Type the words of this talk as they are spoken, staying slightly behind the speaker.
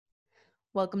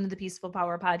Welcome to the Peaceful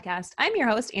Power Podcast. I'm your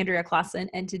host, Andrea Clausen,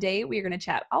 and today we are going to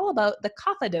chat all about the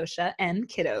Kapha dosha and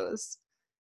kiddos.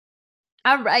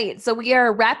 All right, so we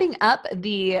are wrapping up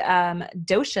the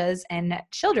doshas and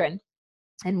children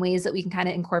and ways that we can kind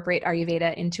of incorporate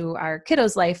Ayurveda into our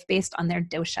kiddos' life based on their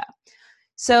dosha.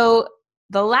 So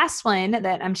the last one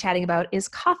that I'm chatting about is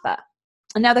Kapha.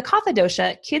 Now the Kapha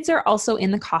dosha, kids are also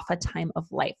in the Kapha time of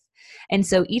life. And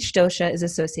so each dosha is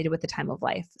associated with the time of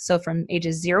life. So from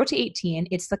ages 0 to 18,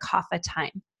 it's the Kapha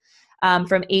time.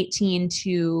 From 18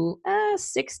 to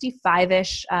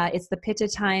 65-ish, it's the Pitta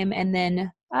time. And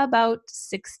then about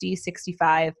 60,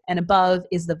 65 and above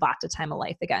is the Vata time of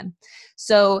life again.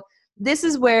 So this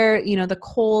is where, the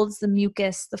colds, the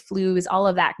mucus, the flus, all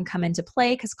of that can come into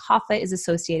play because Kapha is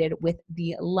associated with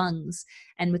the lungs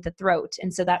and with the throat.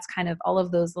 And so that's kind of all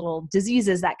of those little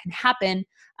diseases that can happen,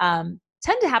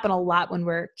 tend to happen a lot when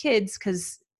we're kids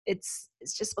because it's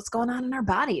just what's going on in our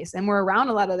bodies and we're around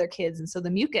a lot of other kids. And so the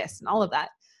mucus and all of that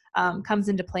comes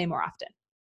into play more often.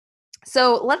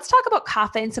 So let's talk about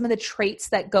Kapha and some of the traits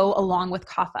that go along with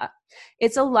Kapha.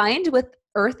 It's aligned with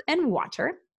earth and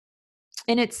water.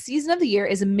 And its season of the year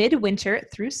is midwinter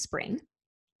through spring.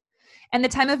 And the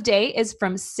time of day is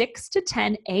from 6 to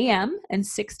 10 a.m. and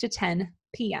 6 to 10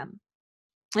 p.m.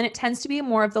 And it tends to be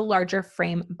more of the larger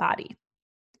frame body.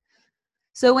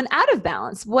 So when out of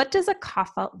balance, what does a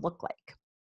Kapha look like?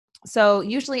 So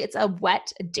usually it's a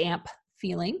wet, damp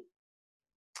feeling,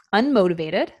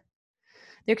 unmotivated.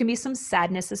 There can be some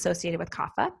sadness associated with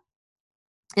Kapha.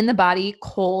 In the body,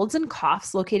 colds and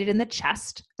coughs located in the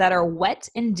chest that are wet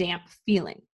and damp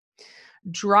feeling.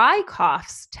 Dry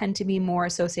coughs tend to be more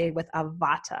associated with a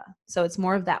Vata. So it's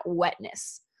more of that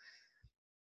wetness.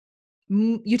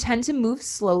 You tend to move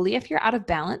slowly if you're out of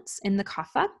balance in the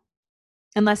Kapha,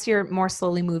 unless you're more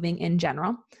slowly moving in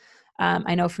general.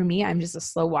 I know for me, I'm just a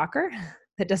slow walker.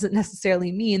 That doesn't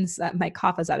necessarily mean that my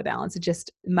Kapha is out of balance. It's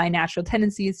just my natural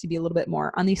tendency is to be a little bit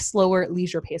more on the slower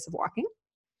leisure pace of walking.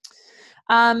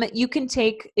 It can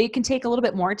take a little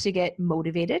bit more to get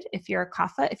motivated. If you're a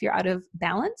Kapha, if you're out of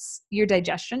balance, your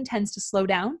digestion tends to slow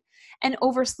down and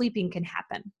oversleeping can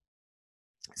happen.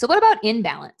 So what about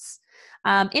imbalance?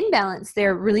 Imbalance,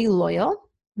 they're really loyal.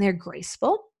 They're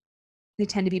graceful. They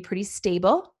tend to be pretty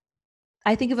stable.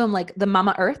 I think of them like the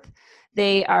Mama Earth.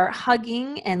 They are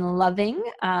hugging and loving,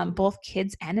 both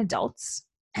kids and adults.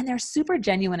 And they're super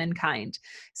genuine and kind.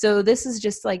 So this is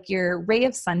just like your ray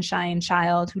of sunshine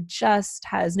child who just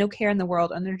has no care in the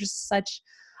world. And they're just such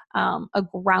a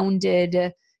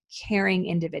grounded, caring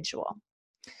individual.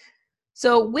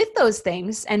 So with those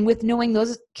things and with knowing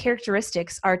those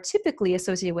characteristics are typically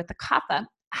associated with the Kapha,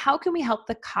 how can we help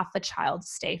the Kapha child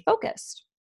stay focused?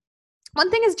 One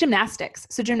thing is gymnastics.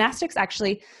 So gymnastics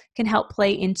actually can help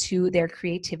play into their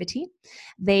creativity.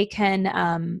 They tend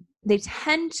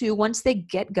to, once they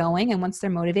get going and once they're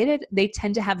motivated, they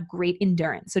tend to have great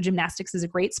endurance. So gymnastics is a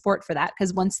great sport for that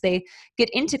because once they get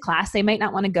into class, they might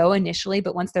not want to go initially,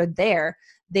 but once they're there,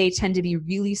 they tend to be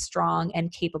really strong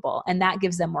and capable, and that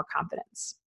gives them more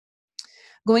confidence.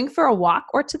 Going for a walk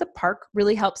or to the park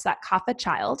really helps that Kapha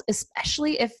child,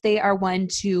 especially if they are one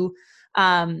to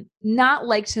not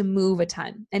like to move a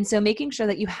ton. And so making sure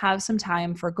that you have some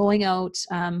time for going out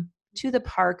to the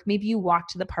park, maybe you walk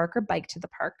to the park or bike to the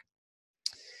park.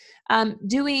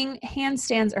 Doing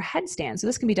handstands or headstands. So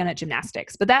this can be done at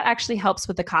gymnastics, but that actually helps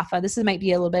with the Kapha. This might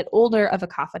be a little bit older of a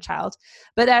Kapha child,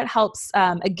 but that helps,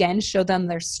 again, show them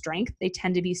their strength. They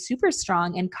tend to be super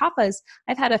strong. And Kaphas,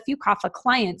 I've had a few Kapha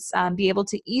clients be able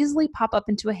to easily pop up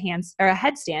into a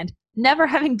headstand, never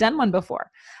having done one before.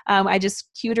 I just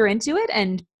cued her into it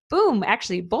and boom,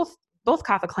 actually both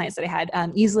Kapha clients that I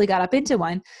had easily got up into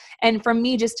one. And from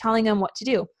me just telling them what to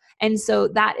do. And so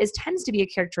that tends to be a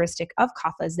characteristic of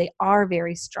Kaphas. They are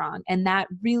very strong. And that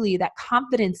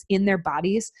confidence in their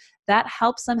bodies, that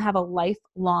helps them have a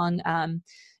lifelong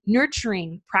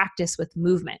nurturing practice with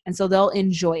movement. And so they'll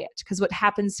enjoy it. Because what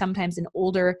happens sometimes in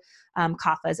older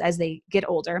Kaphas as they get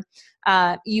older,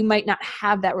 you might not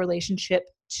have that relationship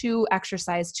to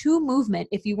exercise, to movement,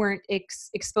 if you weren't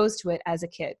exposed to it as a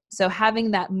kid. So having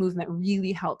that movement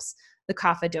really helps the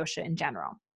Kapha dosha in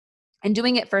general. And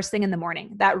doing it first thing in the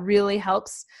morning, that really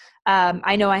helps.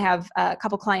 I know I have a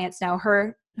couple clients now,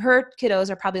 her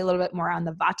kiddos are probably a little bit more on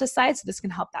the Vata side, so this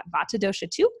can help that Vata dosha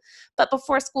too. But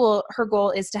before school, her goal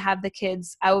is to have the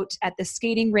kids out at the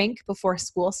skating rink before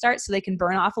school starts so they can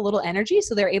burn off a little energy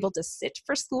so they're able to sit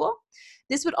for school.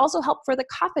 This would also help for the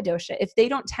Kapha dosha. If they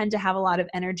don't tend to have a lot of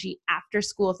energy after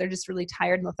school, if they're just really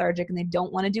tired and lethargic and they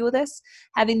don't want to do this,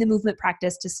 having the movement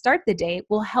practice to start the day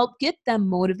will help get them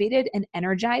motivated and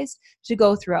energized to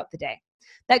go throughout the day.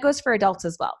 That goes for adults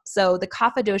as well. So the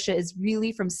Kapha dosha is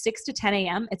really from 6 to 10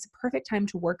 a.m. It's a perfect time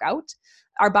to work out.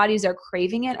 Our bodies are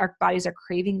craving it. Our bodies are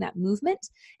craving that movement.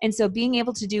 And so being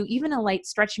able to do even a light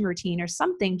stretching routine or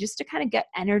something just to kind of get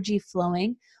energy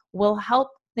flowing will help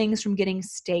things from getting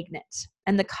stagnant.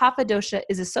 And the Kapha dosha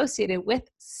is associated with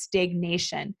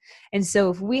stagnation. And so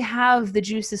if we have the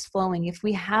juices flowing, if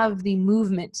we have the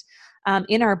movement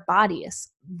in our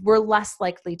bodies, we're less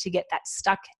likely to get that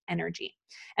stuck energy.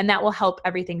 And that will help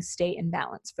everything stay in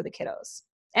balance for the kiddos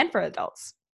and for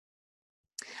adults.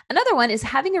 Another one is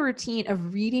having a routine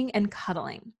of reading and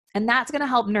cuddling. And that's going to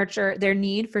help nurture their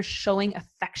need for showing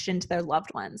affection to their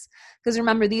loved ones. Because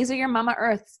remember, these are your mama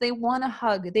earths. They want to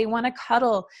hug. They want to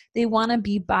cuddle. They want to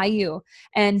be by you.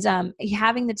 And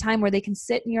having the time where they can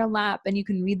sit in your lap and you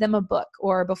can read them a book,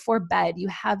 or before bed, you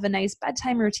have a nice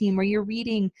bedtime routine where you're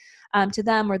reading to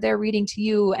them or they're reading to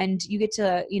you, and you get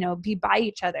to, be by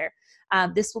each other.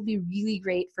 This will be really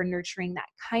great for nurturing that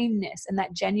kindness and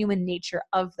that genuine nature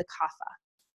of the Kapha.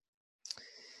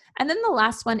 And then the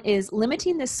last one is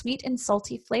limiting the sweet and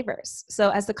salty flavors. So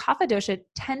as the Kapha dosha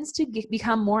tends to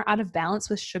become more out of balance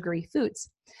with sugary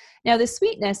foods. Now the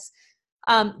sweetness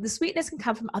can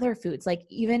come from other foods, like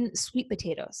even sweet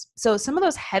potatoes. So some of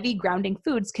those heavy grounding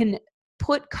foods can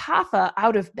put Kapha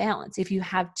out of balance if you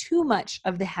have too much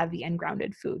of the heavy and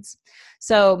grounded foods.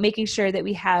 So making sure that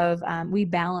we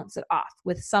balance it off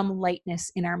with some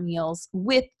lightness in our meals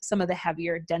with some of the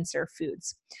heavier, denser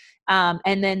foods.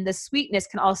 And then the sweetness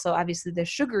can also, obviously the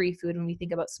sugary food, when we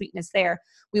think about sweetness there,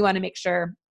 we want to make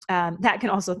sure that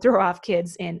can also throw off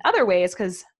kids in other ways,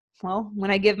 because, well, when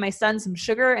I give my son some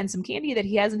sugar and some candy that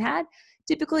he hasn't had,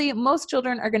 typically most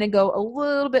children are going to go a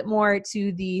little bit more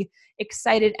to the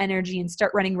excited energy and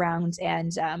start running around.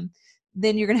 And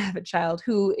then you're going to have a child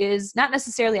who is not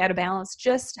necessarily out of balance,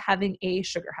 just having a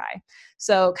sugar high.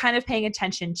 So kind of paying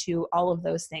attention to all of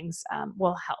those things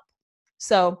will help.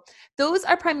 So those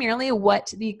are primarily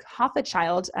what the Kapha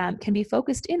child can be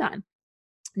focused in on.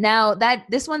 Now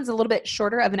this one's a little bit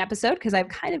shorter of an episode because I've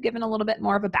kind of given a little bit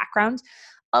more of a background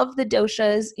of the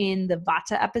doshas in the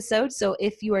Vata episode. So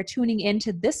if you are tuning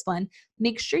into this one,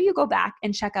 make sure you go back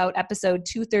and check out episode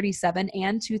 237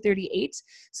 and 238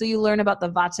 so you learn about the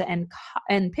Vata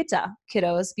and Pitta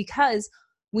kiddos, because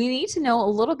we need to know a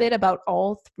little bit about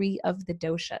all three of the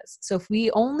doshas. So if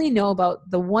we only know about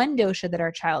the one dosha that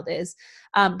our child is,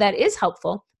 that is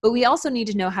helpful, but we also need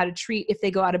to know how to treat if they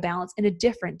go out of balance in a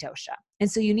different dosha. And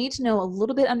so you need to know a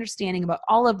little bit understanding about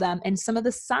all of them and some of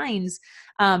the signs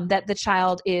that the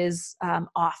child is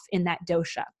off in that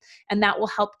dosha. And that will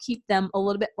help keep them a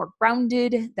little bit more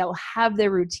grounded. That will have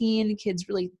their routine. Kids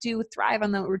really do thrive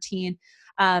on that routine.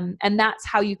 And that's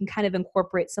how you can kind of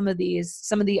incorporate some of the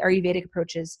Ayurvedic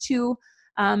approaches to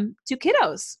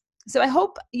kiddos. So I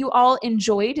hope you all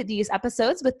enjoyed these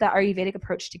episodes with the Ayurvedic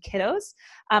approach to kiddos.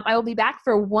 I will be back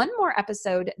for one more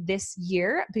episode this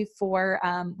year before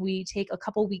we take a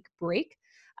couple-week break.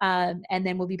 And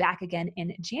then we'll be back again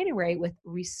in January with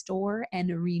Restore and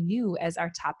Renew as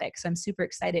our topic. So I'm super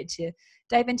excited to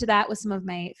dive into that with some of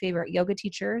my favorite yoga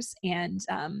teachers and,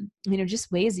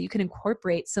 just ways that you can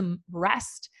incorporate some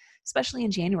rest, especially in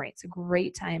January. It's a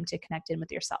great time to connect in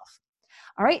with yourself.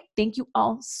 All right. Thank you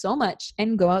all so much,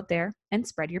 and go out there and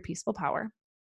spread your peaceful power.